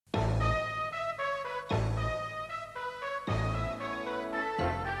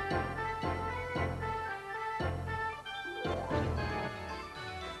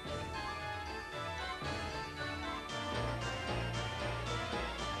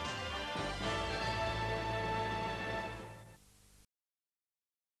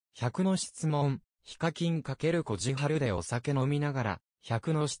100の質問、ヒカキン×こじはるでお酒飲みながら、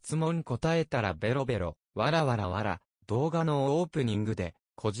100の質問答えたらベロベロ、わらわらわら、動画のオープニングで、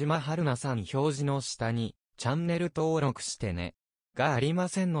小島春菜さん表示の下に、チャンネル登録してね、がありま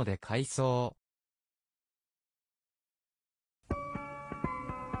せんので回想。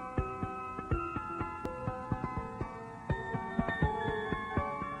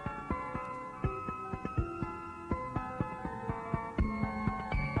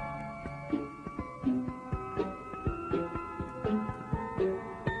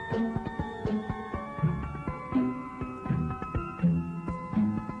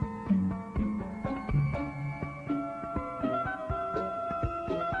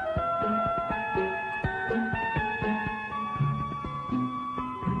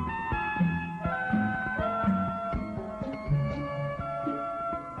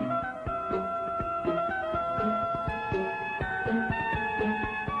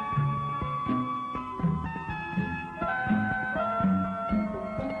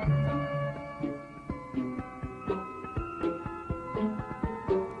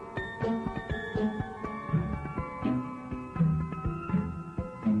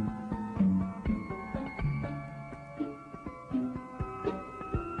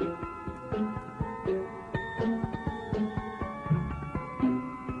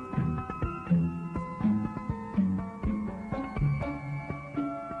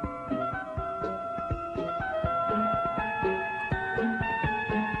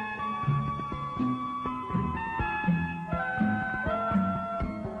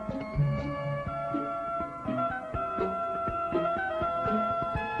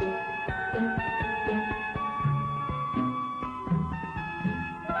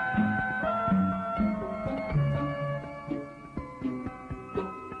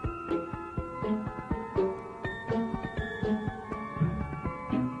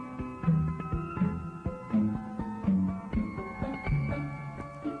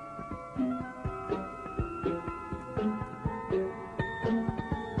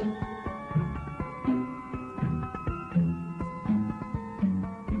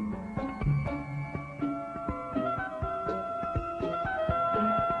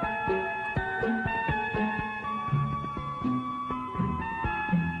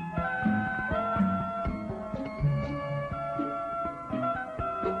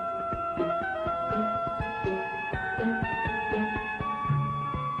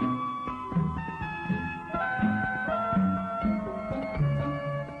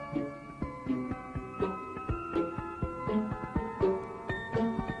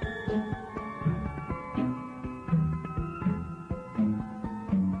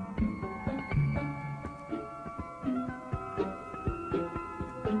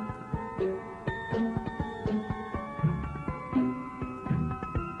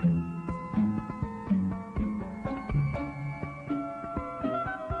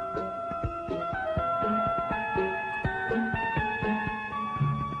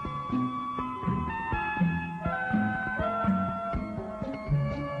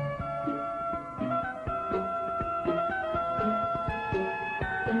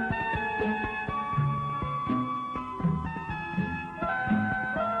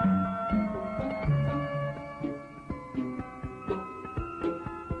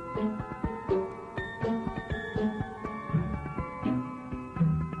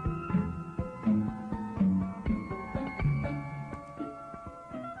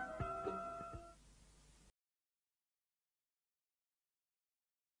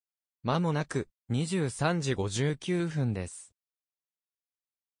まもなく23時59分です。